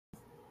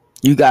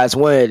You guys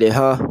wanted it,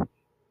 huh?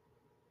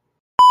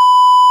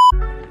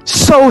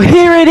 So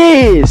here it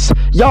is.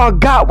 Y'all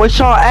got what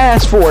y'all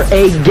asked for,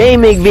 a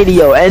gaming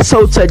video. And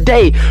so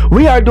today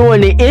we are doing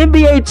the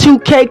NBA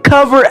 2K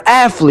cover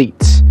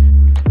athletes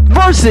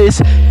versus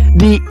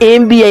the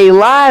NBA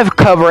Live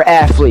cover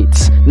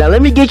athletes. Now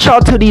let me get y'all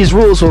to these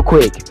rules real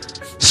quick.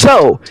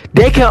 So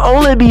they can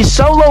only be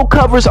solo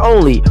covers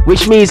only,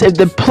 which means if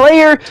the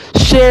player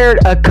shared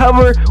a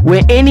cover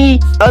with any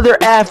other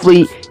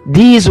athlete,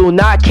 these will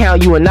not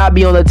count. You will not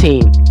be on the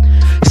team.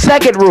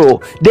 Second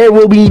rule, there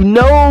will be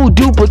no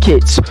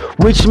duplicates,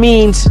 which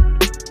means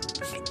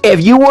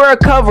if you were a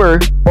cover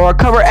or a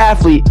cover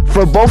athlete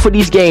for both of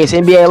these games,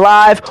 NBA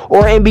Live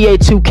or NBA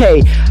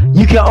 2K,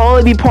 you can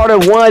only be part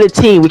of one of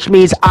the team, which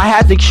means I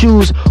have to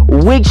choose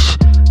which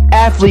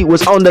athlete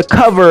was on the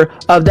cover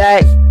of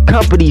that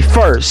company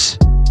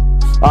first.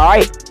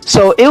 Alright,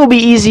 so it will be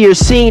easier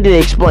seen than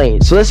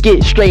explained. So let's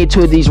get straight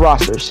into these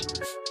rosters.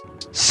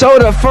 So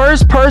the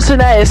first person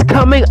that is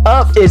coming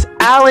up is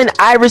Allen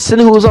Iverson,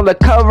 who was on the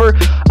cover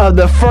of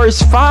the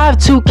first 5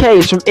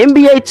 2Ks from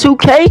NBA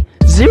 2K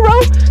 0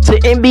 to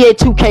NBA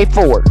 2K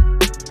 4.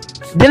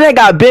 Then I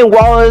got Ben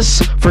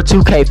Wallace for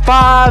 2K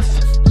 5.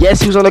 Yes,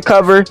 he was on the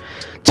cover.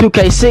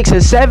 2K 6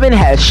 and 7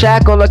 has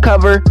Shaq on the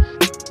cover.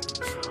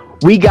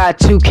 We got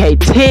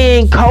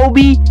 2K10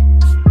 Kobe.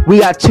 We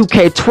got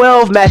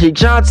 2K12 Magic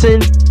Johnson.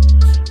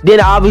 Then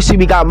obviously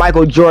we got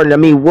Michael Jordan. I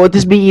mean, would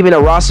this be even a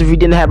roster if you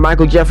didn't have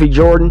Michael Jeffrey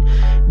Jordan?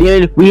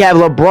 Then we have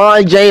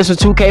LeBron James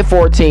from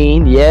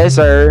 2K14. Yes,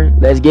 sir.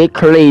 Let's get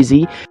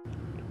crazy.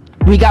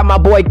 We got my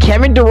boy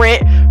Kevin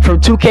Durant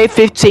from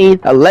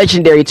 2K15, a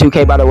legendary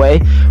 2K by the way.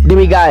 Then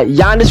we got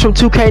Giannis from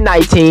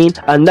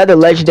 2K19, another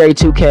legendary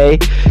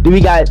 2K. Then we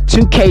got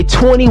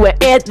 2K20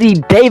 with Anthony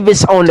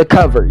Davis on the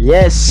cover.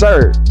 Yes,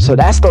 sir. So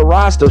that's the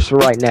rosters for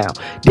right now.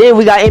 Then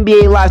we got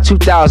NBA Live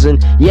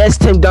 2000. Yes,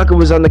 Tim Duncan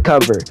was on the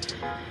cover.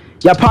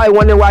 Y'all probably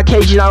wondering why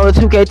KG not on the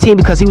 2K team,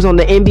 because he was on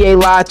the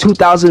NBA Live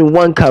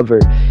 2001 cover.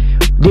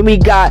 Then we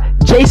got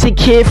Jason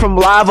Kidd from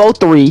Live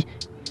 03.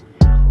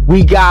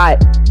 We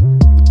got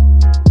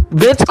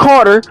Vince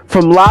Carter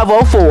from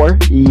Live 04.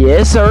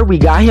 Yes, sir. We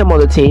got him on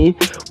the team.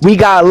 We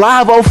got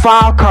Live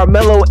 05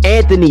 Carmelo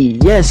Anthony.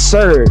 Yes,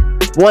 sir.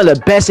 One of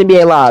the best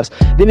NBA Lives.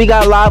 Then we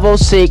got Live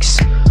 06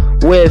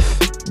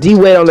 with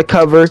D-Wade on the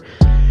cover.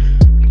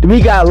 Then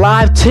we got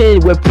Live 10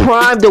 with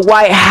Prime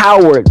Dwight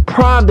Howard.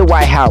 Prime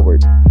Dwight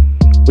Howard.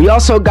 We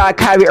also got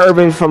Kyrie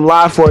Irving from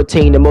Live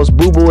 14, the most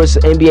boo-booest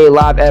NBA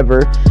Live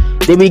ever.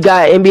 Then we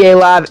got NBA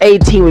Live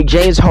 18 with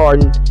James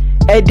Harden.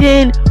 And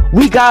then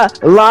we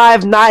got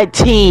Live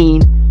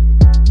 19,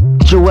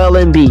 Joel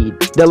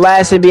Embiid, the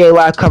last NBA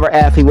Live cover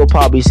athlete we'll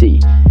probably see.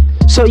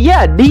 So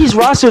yeah, these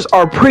rosters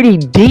are pretty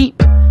deep.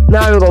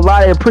 Not even gonna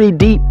lie, they're pretty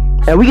deep.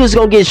 And we just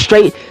gonna get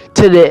straight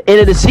to the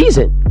end of the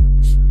season.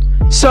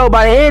 So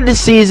by the end of the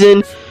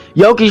season,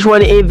 Jokic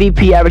won the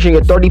MVP, averaging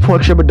a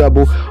 30-point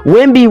triple-double.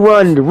 Wemby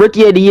won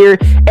Rookie of the Year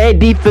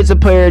and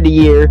Defensive Player of the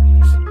Year.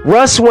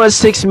 Russ won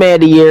Sixth Man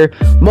of the Year.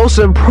 Most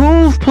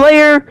Improved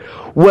Player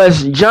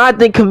was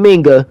Jonathan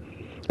Kuminga.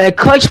 And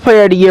Clutch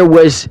Player of the Year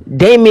was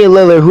Damian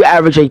Lillard, who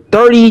averaged a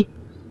 30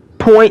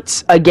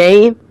 points a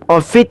game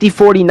on 50,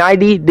 40,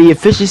 90. The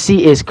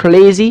efficiency is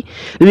crazy.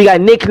 Then we got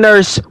Nick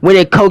Nurse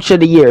winning Coach of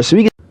the Year.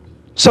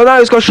 So now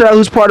let's go show out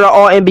who's part of the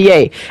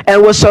All-NBA.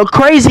 And what's so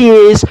crazy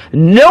is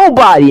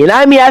nobody, and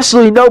I mean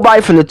absolutely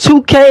nobody from the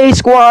 2K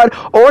squad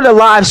or the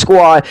Live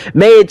squad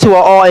made it to an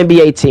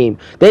All-NBA team.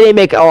 They didn't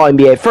make an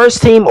All-NBA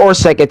first team or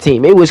second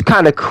team. It was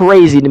kind of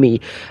crazy to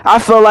me. I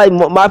felt like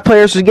my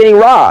players was getting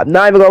robbed,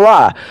 not even gonna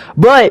lie.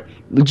 But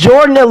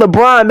Jordan and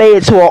LeBron made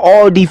it to an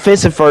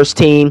All-Defensive first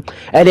team.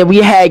 And then we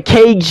had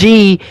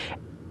KG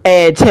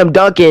and Tim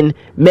Duncan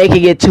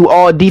making it to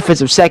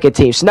All-Defensive second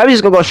team. So now we're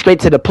just gonna go straight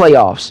to the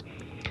playoffs.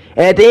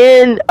 And at the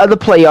end of the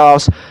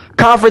playoffs,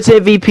 conference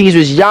MVPs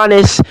was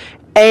Giannis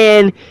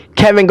and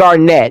Kevin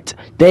Garnett.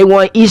 They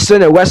won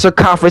Eastern and Western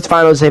Conference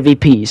Finals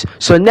MVPs.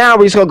 So now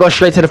we're just going to go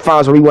straight to the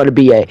finals where we want to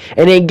be at.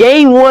 And in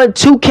Game 1,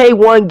 2K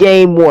won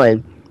Game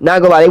 1.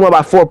 Not gonna lie, they won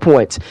by 4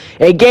 points.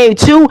 In Game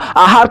 2,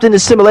 I hopped into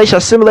simulation. I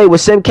simulated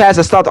with Simcast.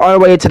 I stopped all the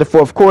way into the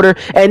fourth quarter.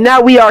 And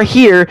now we are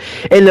here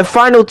in the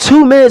final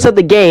 2 minutes of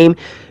the game.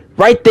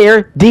 Right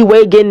there,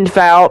 D-Wade getting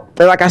fouled.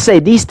 And like I say,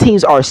 these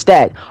teams are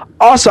stacked.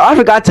 Also, I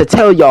forgot to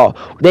tell y'all,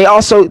 the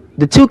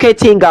 2K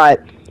team got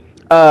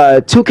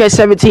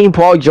 2K17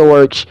 Paul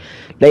George.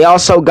 They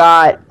also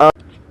got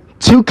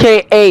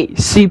 2K8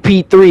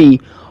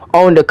 CP3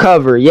 on the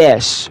cover.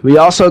 Yes, we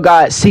also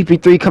got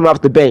CP3 coming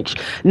off the bench.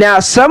 Now,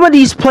 some of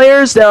these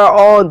players that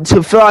are on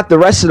to fill out the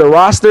rest of the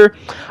roster,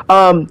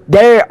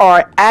 they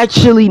are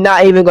actually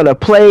not even going to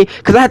play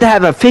because I had to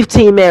have a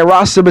 15-man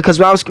roster because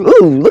when I was,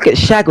 ooh, look at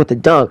Shaq with the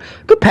dunk.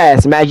 Good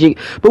pass, Magic.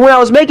 But when I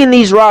was making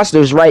these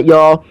rosters, right,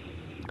 y'all,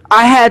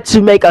 I had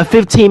to make a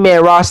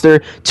 15-man roster.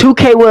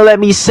 2K wouldn't let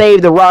me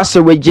save the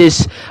roster with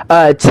just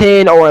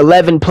 10 or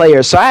 11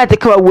 players. So I had to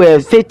come up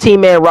with a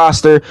 15-man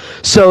roster.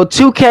 So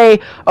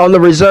 2K on the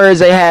reserves,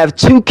 they have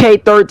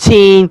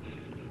 2K13,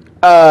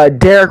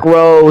 Derrick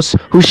Rose,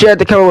 who shared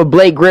the cover with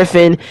Blake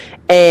Griffin,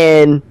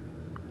 and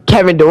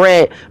Kevin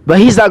Durant, but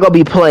he's not going to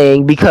be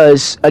playing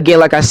because, again,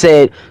 like I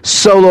said,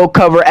 solo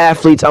cover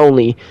athletes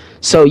only.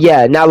 So,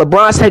 yeah, now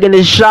LeBron's taking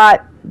this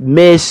shot.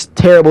 Missed.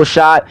 Terrible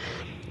shot.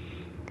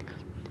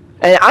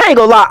 And I ain't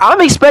going to lie.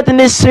 I'm expecting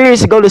this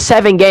series to go to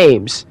 7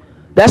 games.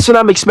 That's what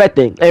I'm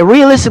expecting. And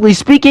realistically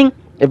speaking,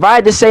 if I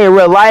had to say in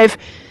real life,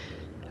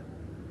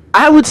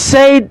 I would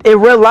say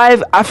in real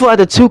life, I feel like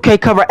the 2K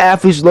cover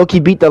athletes low-key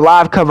beat the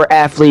live cover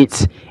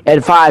athletes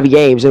in 5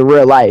 games in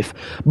real life.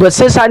 But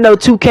since I know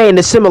 2K and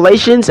the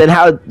simulations and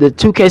how the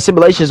 2K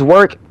simulations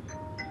work,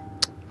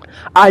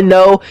 I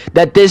know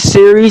that this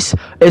series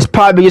is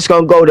probably just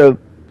going to go to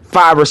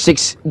 5 or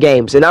 6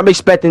 games. And I'm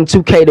expecting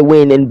 2K to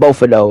win in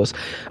both of those.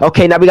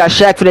 Okay, now we got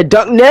Shaq for the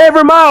dunk.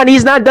 Never mind.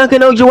 He's not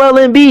dunking on Joel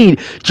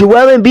Embiid.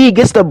 Joel Embiid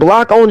gets the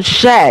block on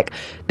Shaq.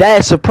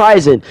 That is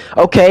surprising.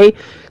 Okay.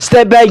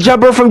 Step back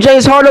jumper from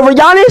James Harden over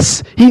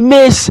Giannis. He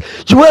missed.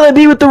 Joel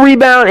Embiid with the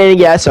rebound. And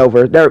yeah, it's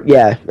over.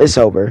 Yeah, it's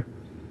over.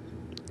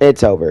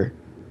 It's over.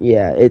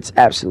 Yeah, it's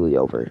absolutely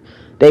over.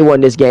 They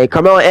won this game.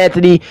 Carmelo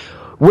Anthony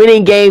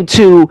winning game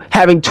 2,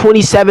 having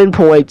 27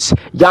 points.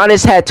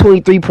 Giannis had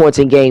 23 points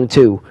in game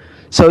 2.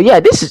 So yeah,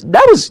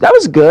 that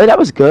was good. That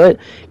was good.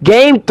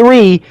 Game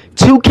 3,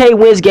 2K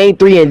wins game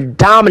 3 in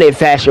dominant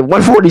fashion,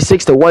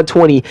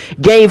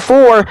 146-120. Game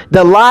 4,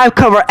 the live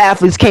cover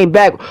athletes came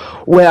back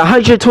with a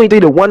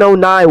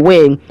 123-109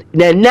 win.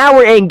 Now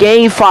we're in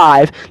game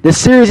 5. The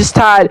series is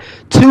tied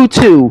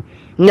 2-2.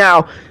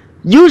 Now,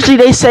 usually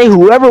they say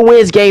whoever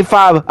wins game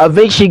 5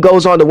 eventually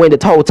goes on to win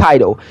the whole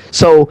title.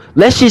 So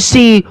let's just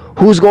see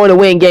who's going to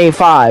win game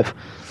 5.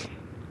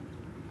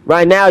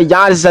 Right now,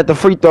 Giannis is at the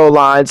free throw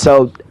line,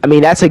 so, I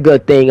mean, that's a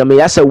good thing. I mean,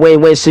 that's a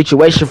win-win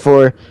situation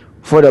for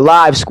the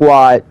live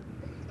squad.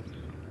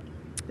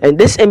 And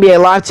this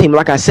NBA Live team,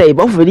 like I say,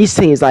 both of these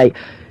teams, like,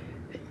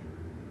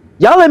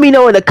 y'all let me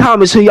know in the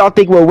comments who y'all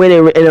think will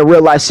win in a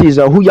real-life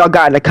season, or who y'all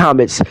got in the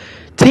comments.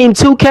 Team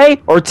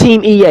 2K or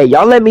Team EA?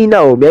 Y'all let me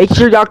know. Make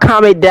sure y'all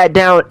comment that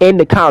down in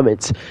the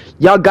comments.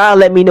 Y'all gotta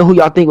let me know who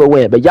y'all think will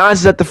win. But Giannis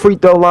is at the free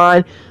throw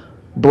line.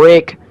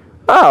 Brick.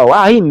 Oh,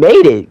 wow, he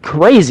made it.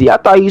 Crazy. I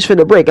thought he was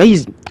finna break.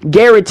 He's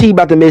guaranteed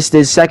about to miss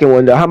this second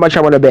one, though. How much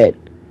I want to bet?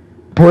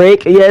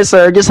 Brick. Yes,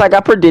 sir. Just like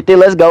I predicted.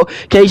 Let's go.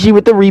 KG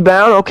with the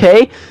rebound.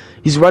 Okay.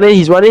 He's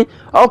running.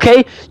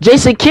 Okay.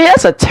 Jason Kidd,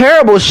 that's a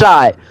terrible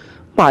shot.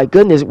 My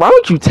goodness. Why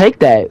would you take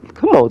that?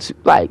 Come on.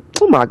 Like,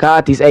 oh, my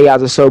God. These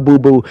AIs are so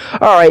boo-boo.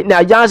 All right.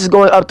 Now, Giannis is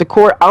going up the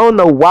court. I don't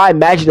know why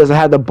Magic doesn't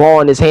have the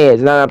ball in his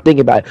hands. Now I'm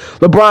thinking about it.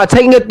 LeBron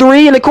taking a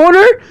 3 in the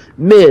corner.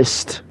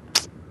 Missed.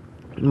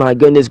 My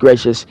goodness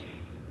gracious.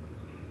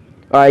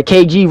 All right,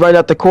 KG running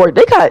up the court.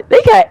 They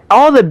got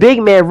all the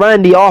big men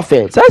running the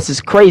offense. That's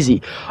just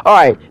crazy. All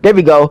right, there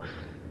we go.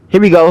 Here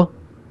we go.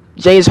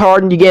 James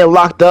Harden, you getting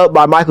locked up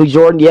by Michael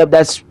Jordan. Yep,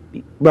 that's,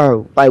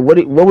 bro. Like,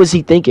 what was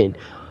he thinking?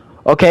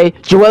 Okay,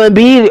 Joel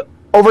Embiid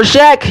over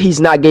Shaq.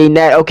 He's not getting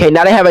that. Okay,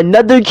 now they have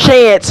another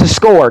chance to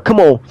score. Come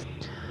on.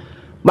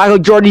 Michael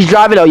Jordan, he's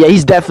driving. Oh, yeah,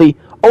 he's definitely.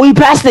 Oh, he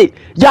passed it.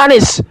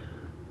 Giannis.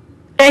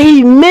 And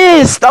he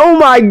missed. Oh,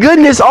 my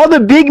goodness. All the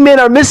big men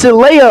are missing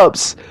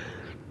layups.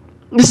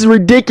 This is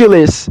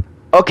ridiculous.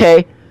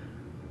 Okay.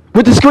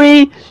 With the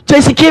screen,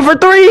 Jason Kidd for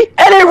 3,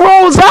 and it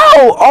rolls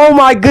out. Oh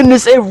my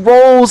goodness, it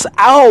rolls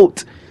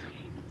out.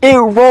 It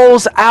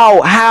rolls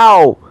out.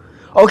 How?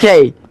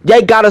 Okay,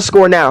 they gotta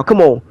score now.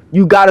 Come on,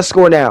 you gotta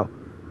score now.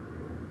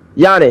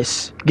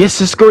 Giannis gets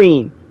the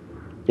screen.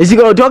 Is he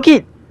gonna dunk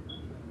it?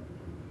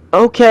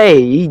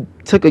 Okay, he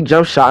took a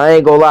jump shot. I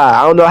ain't gonna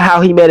lie. I don't know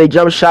how he made a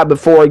jump shot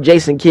before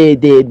Jason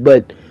Kidd did,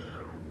 but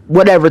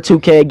whatever.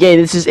 2K. Again,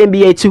 this is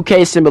NBA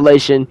 2K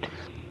simulation.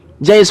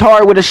 James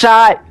Harden with a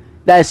shot.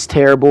 That's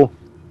terrible.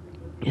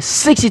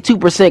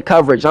 62%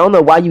 coverage. I don't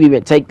know why you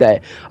even take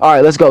that. All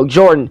right, let's go.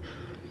 Jordan.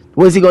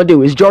 What is he going to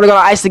do? Is Jordan going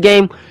to ice the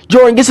game?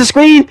 Jordan gets a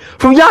screen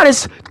from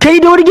Giannis. Can he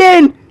do it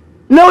again?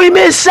 No, he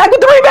missed. Shaq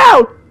with the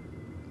rebound.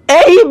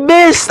 And he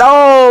missed.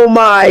 Oh,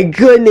 my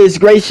goodness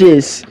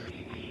gracious.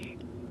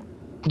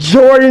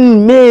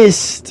 Jordan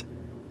missed.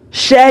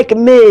 Shaq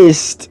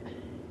missed.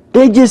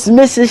 They just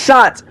missing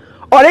shots.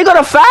 Are they going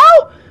to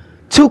foul?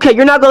 2K,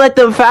 you're not going to let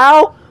them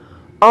foul?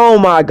 Oh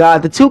my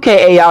God, the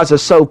 2K AIs are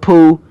so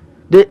poo.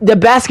 The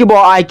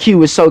basketball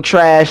IQ is so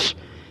trash.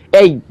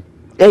 Hey,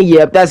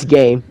 yep, that's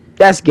game.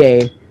 That's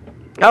game.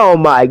 Oh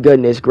my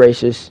goodness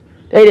gracious.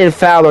 They didn't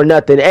foul or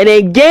nothing. And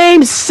in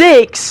game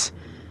 6,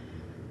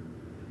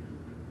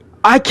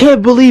 I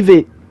can't believe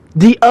it.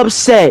 The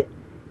upset.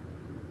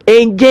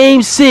 In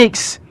game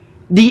 6,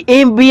 the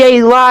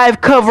NBA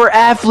Live cover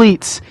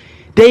athletes,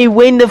 they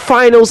win the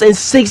finals in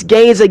 6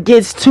 games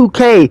against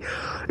 2K.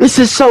 This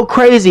is so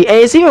crazy. And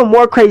it's even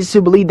more crazy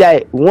to believe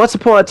that once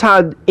upon a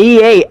time,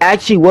 EA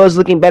actually was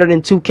looking better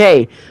than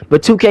 2K.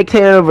 But 2K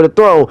came over the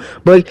throne.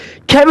 But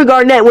Kevin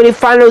Garnett winning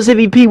finals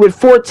MVP with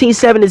 14,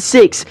 7, and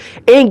 6.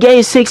 In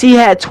game 6, he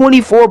had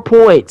 24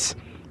 points.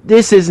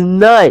 This is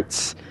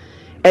nuts.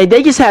 And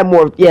they just had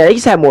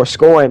more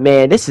scoring,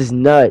 man. This is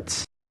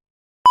nuts.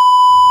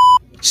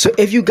 So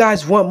if you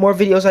guys want more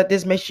videos like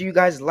this, make sure you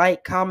guys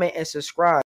like, comment, and subscribe.